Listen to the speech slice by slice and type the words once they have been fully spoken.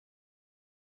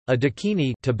A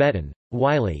ḍākinī Tibetan,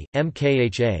 Wylie,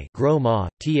 Mkha, Groma,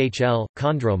 Thl,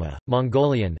 Khandroma,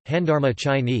 Mongolian, Handharma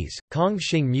Chinese,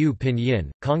 Kongxing Mu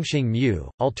Pinyin, Kongxing Mu,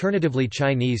 alternatively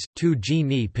Chinese, Tu Ji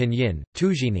Ni Pinyin,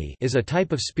 Tujini is a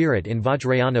type of spirit in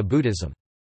Vajrayana Buddhism.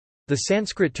 The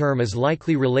Sanskrit term is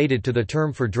likely related to the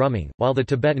term for drumming, while the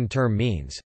Tibetan term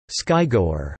means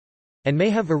skygoer, and may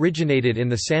have originated in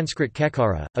the Sanskrit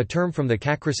kekara, a term from the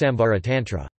Cakrasamvara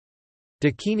Tantra.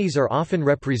 Ḍākinis are often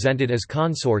represented as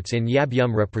consorts in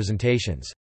yab-yum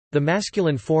representations. The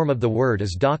masculine form of the word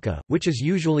is Daka, which is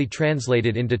usually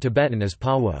translated into Tibetan as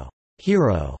Pawo,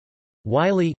 hero.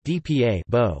 Wylie, Dpa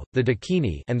bow. The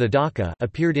ḍākinī and the Daka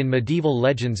appeared in medieval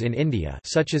legends in India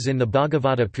such as in the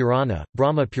Bhagavata Purana,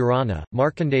 Brahma Purana,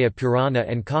 Markandeya Purana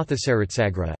and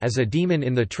Kathasaritsagra as a demon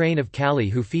in the train of Kali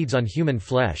who feeds on human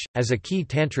flesh. As a key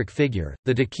tantric figure,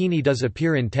 the ḍākinī does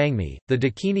appear in Tangmi. The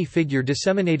ḍākinī figure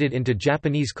disseminated into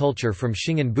Japanese culture from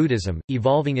Shingon Buddhism,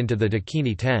 evolving into the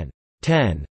ḍākinī ten.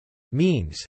 Ten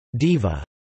means diva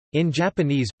in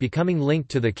Japanese, becoming linked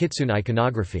to the kitsune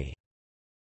iconography.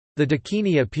 The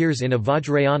ḍākinī appears in a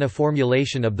Vajrayana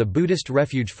formulation of the Buddhist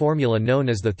refuge formula known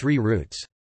as the Three Roots.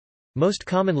 Most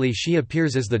commonly she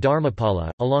appears as the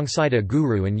Dharmapala, alongside a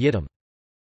guru and yidam.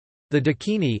 The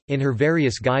ḍākinī, in her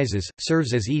various guises,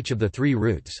 serves as each of the three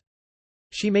roots.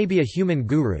 She may be a human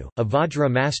guru, a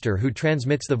Vajra master who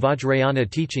transmits the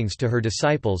Vajrayana teachings to her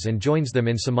disciples and joins them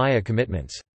in samaya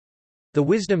commitments. The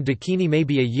wisdom ḍākinī may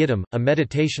be a yidam, a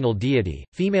meditational deity.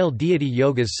 Female deity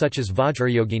yogas such as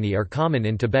Vajrayogini are common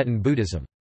in Tibetan Buddhism.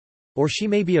 Or she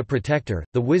may be a protector.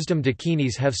 The wisdom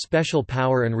ḍākinis have special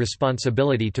power and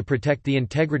responsibility to protect the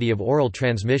integrity of oral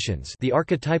transmissions. The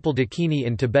archetypal ḍākinī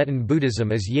in Tibetan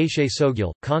Buddhism is Yeshe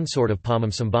Sogyal, consort of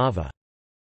Padmasambhava.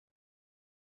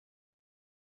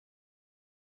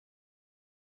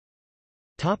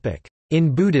 Topic: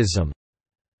 In Buddhism.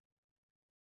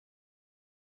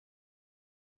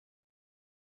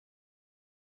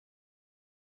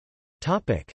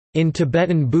 In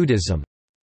Tibetan Buddhism.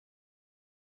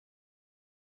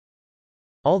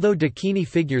 Although ḍākinī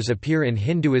figures appear in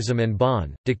Hinduism and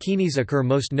Bon, ḍākinis occur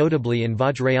most notably in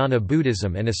Vajrayana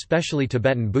Buddhism and especially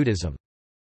Tibetan Buddhism.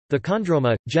 The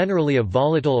Khandroma, generally of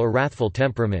volatile or wrathful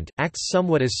temperament, acts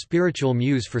somewhat as spiritual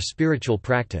muse for spiritual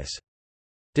practice.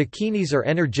 ḍākinis are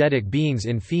energetic beings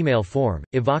in female form,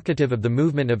 evocative of the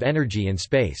movement of energy in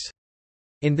space.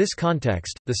 In this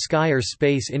context, the sky or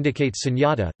space indicates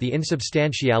sunyata, the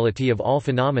insubstantiality of all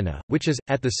phenomena, which is,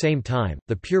 at the same time,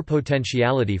 the pure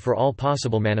potentiality for all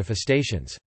possible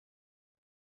manifestations.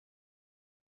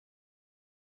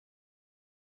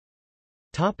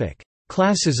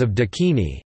 Classes of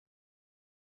ḍākinī.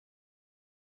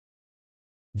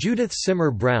 Judith Simmer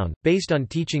Brown, based on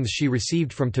teachings she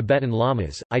received from Tibetan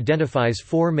lamas, identifies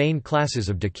four main classes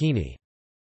of ḍākinī.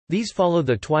 These follow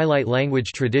the twilight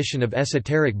language tradition of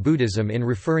esoteric Buddhism in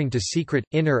referring to secret,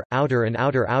 inner, outer and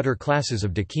outer classes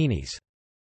of ḍākinis.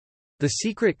 The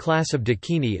secret class of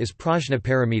ḍākinī is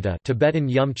prajnaparamita, Tibetan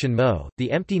Yum Chenmo,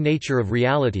 the empty nature of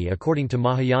reality according to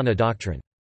Mahayana doctrine.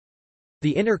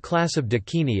 The inner class of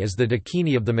ḍākinī is the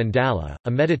ḍākinī of the mandala,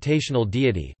 a meditational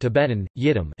deity Tibetan,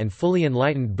 yidam, and fully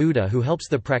enlightened Buddha who helps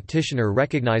the practitioner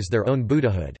recognize their own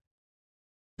Buddhahood.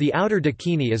 The outer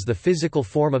ḍākinī is the physical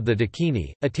form of the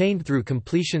ḍākinī, attained through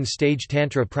completion stage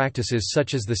tantra practices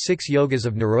such as the 6 yogas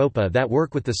of Naropa that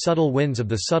work with the subtle winds of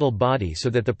the subtle body so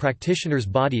that the practitioner's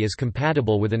body is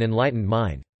compatible with an enlightened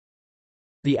mind.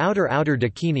 The outer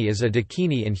ḍākinī is a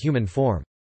ḍākinī in human form.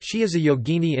 She is a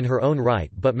yogini in her own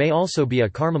right but may also be a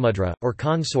karmamudra, or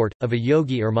consort, of a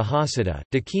yogi or mahasiddha.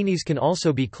 ḍākinis can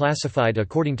also be classified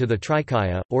according to the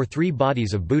Trikaya, or 3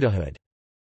 bodies of Buddhahood.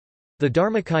 The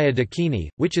Dharmakaya ḍākinī,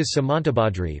 which is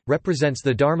Samantabhadri, represents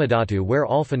the Dharmadhatu where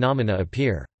all phenomena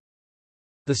appear.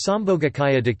 The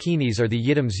Sambhogakaya ḍākinis are the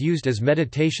yidams used as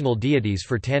meditational deities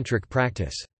for tantric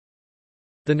practice.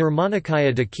 The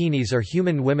Nirmanakaya ḍākinis are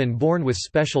human women born with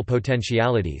special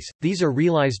potentialities. These are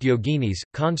realized yoginis,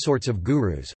 consorts of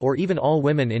gurus, or even all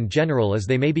women in general as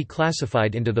they may be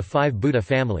classified into the 5 Buddha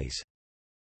families.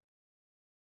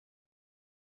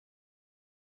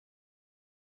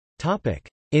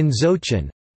 In Dzogchen.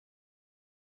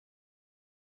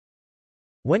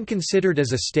 When considered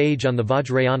as a stage on the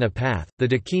Vajrayana path, the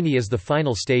ḍākinī is the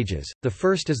final stages. The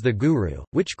first is the guru,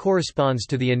 which corresponds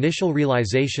to the initial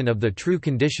realization of the true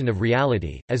condition of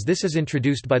reality, as this is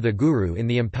introduced by the guru in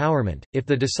the empowerment. If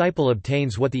the disciple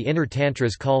obtains what the inner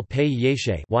tantras call pei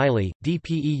yeshe, Wylie,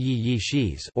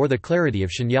 Dpe or the clarity of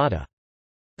shunyata.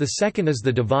 The second is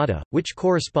the devata, which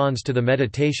corresponds to the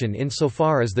meditation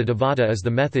insofar as the devata is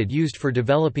the method used for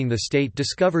developing the state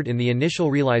discovered in the initial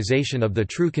realization of the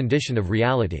true condition of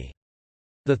reality.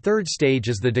 The third stage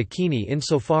is the ḍākinī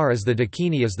insofar as the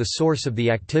ḍākinī is the source of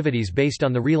the activities based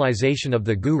on the realization of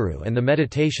the guru and the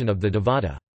meditation of the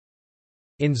devata.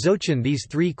 In Dzogchen these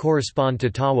three correspond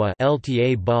to tawa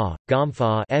lta ba,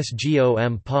 gomfa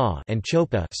sgom pa and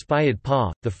chopa spayad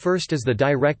pa. The first is the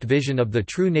direct vision of the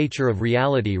true nature of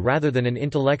reality rather than an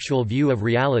intellectual view of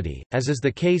reality, as is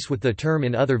the case with the term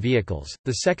in other vehicles.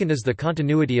 The second is the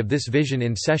continuity of this vision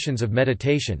in sessions of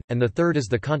meditation, and the third is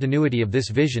the continuity of this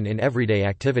vision in everyday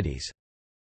activities.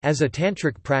 As a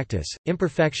tantric practice,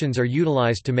 imperfections are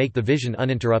utilized to make the vision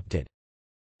uninterrupted.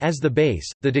 As the base,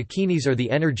 the ḍākinis are the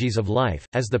energies of life;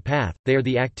 as the path, they are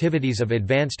the activities of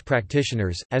advanced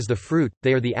practitioners; as the fruit,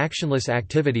 they are the actionless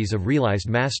activities of realized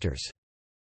masters.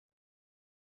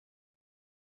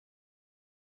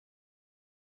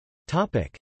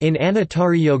 In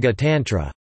Anuttarayoga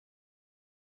Tantra.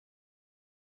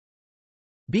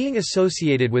 Being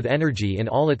associated with energy in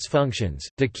all its functions,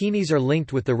 ḍākinis are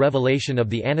linked with the revelation of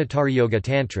the Anuttarayoga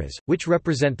Tantras, which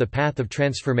represent the path of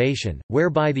transformation,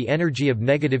 whereby the energy of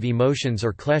negative emotions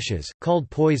or kleshas, called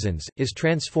poisons, is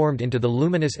transformed into the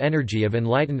luminous energy of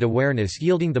enlightened awareness,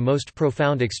 yielding the most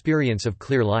profound experience of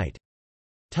clear light.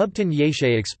 Tubten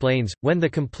Yeshe explains, when the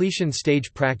completion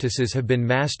stage practices have been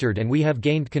mastered and we have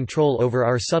gained control over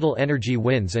our subtle energy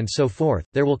winds and so forth,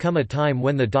 there will come a time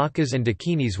when the dakas and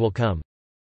ḍākinis will come.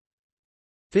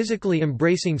 Physically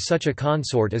embracing such a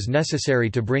consort is necessary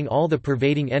to bring all the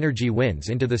pervading energy winds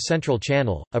into the central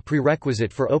channel, a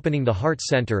prerequisite for opening the heart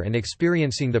center and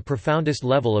experiencing the profoundest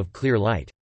level of clear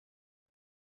light.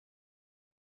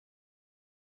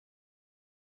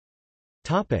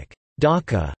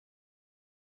 Daka.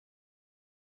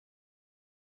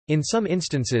 In some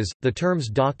instances, the terms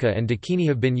Daka and ḍākinī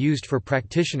have been used for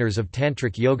practitioners of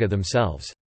tantric yoga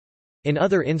themselves. In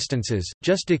other instances,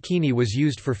 just ḍākinī was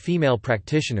used for female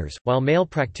practitioners, while male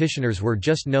practitioners were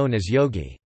just known as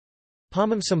yogi.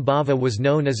 Padmasambhava was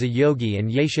known as a yogi and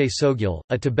Yeshe Sogyal,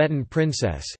 a Tibetan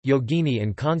princess, yogini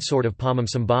and consort of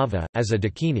Padmasambhava, as a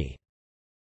ḍākinī.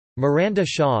 Miranda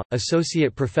Shaw,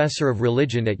 associate professor of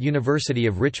religion at University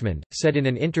of Richmond, said in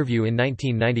an interview in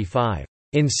 1995,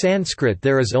 "In Sanskrit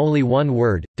there is only one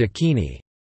word, ḍākinī.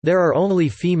 There are only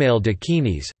female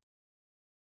ḍākinis.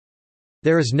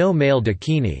 There is no male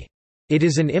ḍākinī. It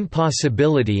is an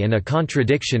impossibility and a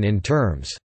contradiction in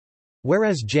terms."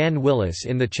 Whereas Jan Willis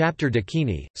in the chapter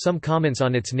ḍākinī, some comments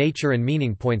on its nature and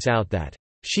meaning points out that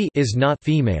she is not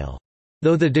female,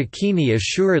 though the ḍākinī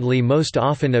assuredly most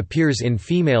often appears in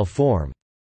female form.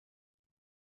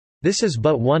 This is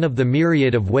but one of the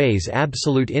myriad of ways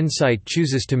absolute insight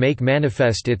chooses to make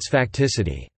manifest its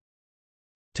facticity.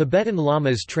 Tibetan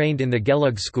lamas trained in the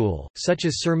Gelug school, such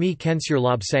as Surmi Kensur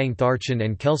Lobsang Tharchan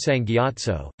and Kelsang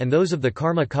Gyatso, and those of the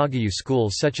Karma Kagyu school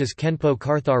such as Khenpo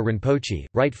Karthar Rinpoche,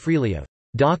 write freely of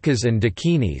dakas and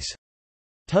ḍākinis.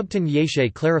 Tubten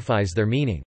Yeshe clarifies their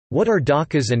meaning. What are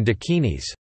dakas and ḍākinis?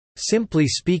 Simply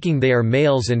speaking, they are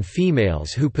males and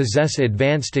females who possess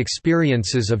advanced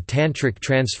experiences of tantric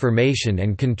transformation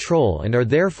and control and are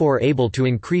therefore able to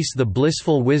increase the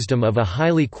blissful wisdom of a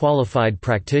highly qualified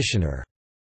practitioner.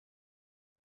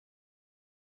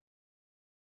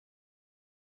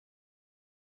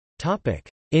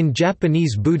 In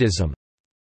Japanese Buddhism.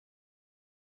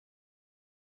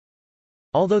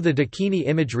 Although the ḍākinī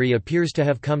imagery appears to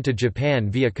have come to Japan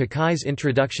via Kakai's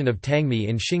introduction of Tangmi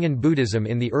in Shingon Buddhism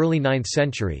in the early 9th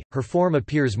century, her form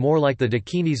appears more like the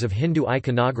ḍākinis of Hindu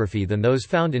iconography than those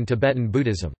found in Tibetan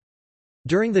Buddhism.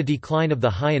 During the decline of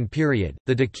the Heian period,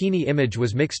 the ḍākinī image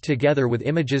was mixed together with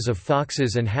images of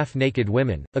foxes and half-naked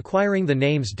women, acquiring the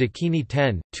names ḍākinī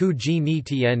ten, Tu Ji Ni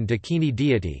Tien ḍākinī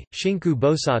deity, Shinku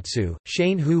Bosatsu,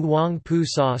 Shane Hu Wang Pu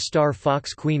Sa Star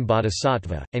Fox Queen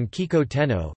Bodhisattva, and Kiko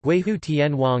Tenno, Guihu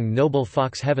Tien Wang Noble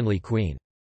Fox Heavenly Queen.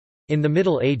 In the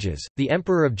Middle Ages, the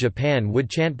Emperor of Japan would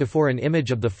chant before an image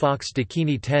of the fox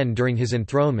ḍākinī ten during his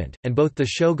enthronement, and both the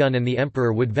shogun and the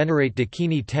emperor would venerate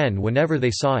ḍākinī ten whenever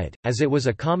they saw it, as it was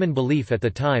a common belief at the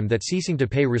time that ceasing to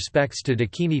pay respects to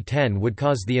ḍākinī ten would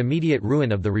cause the immediate ruin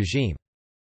of the regime.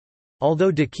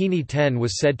 Although ḍākinī ten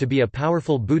was said to be a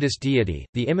powerful Buddhist deity,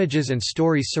 the images and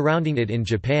stories surrounding it in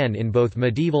Japan in both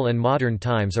medieval and modern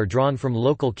times are drawn from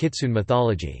local Kitsune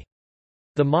mythology.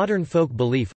 The modern folk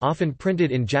belief, often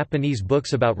printed in Japanese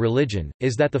books about religion,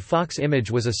 is that the fox image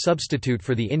was a substitute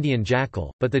for the Indian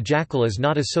jackal, but the jackal is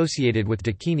not associated with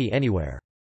ḍākinī anywhere.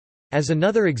 As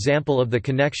another example of the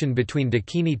connection between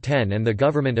ḍākinī ten and the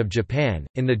government of Japan,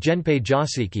 in the Genpei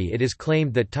Joseki it is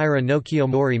claimed that Taira no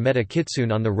Kiyomori met a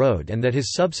kitsune on the road and that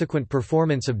his subsequent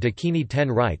performance of ḍākinī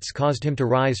ten rites caused him to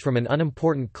rise from an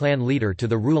unimportant clan leader to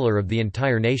the ruler of the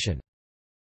entire nation.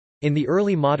 In the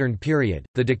early modern period,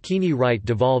 the ḍākinī rite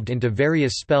devolved into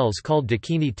various spells called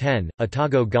ḍākinī ten,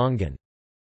 Atago Gongan.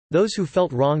 Those who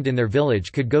felt wronged in their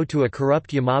village could go to a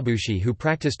corrupt Yamabushi who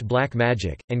practiced black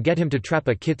magic, and get him to trap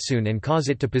a kitsune and cause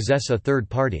it to possess a third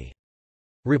party.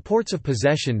 Reports of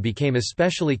possession became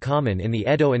especially common in the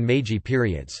Edo and Meiji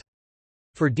periods.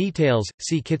 For details,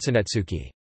 see Kitsunetsuki.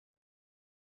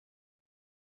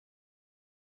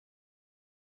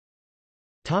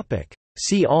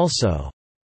 See also: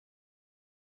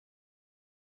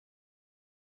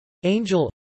 Angel,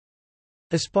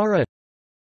 Aspara,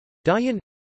 Dayan,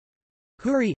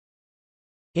 Huri,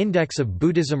 Index of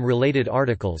Buddhism-related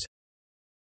articles,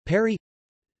 Peri,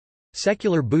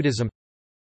 Secular Buddhism,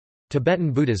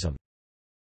 Tibetan Buddhism.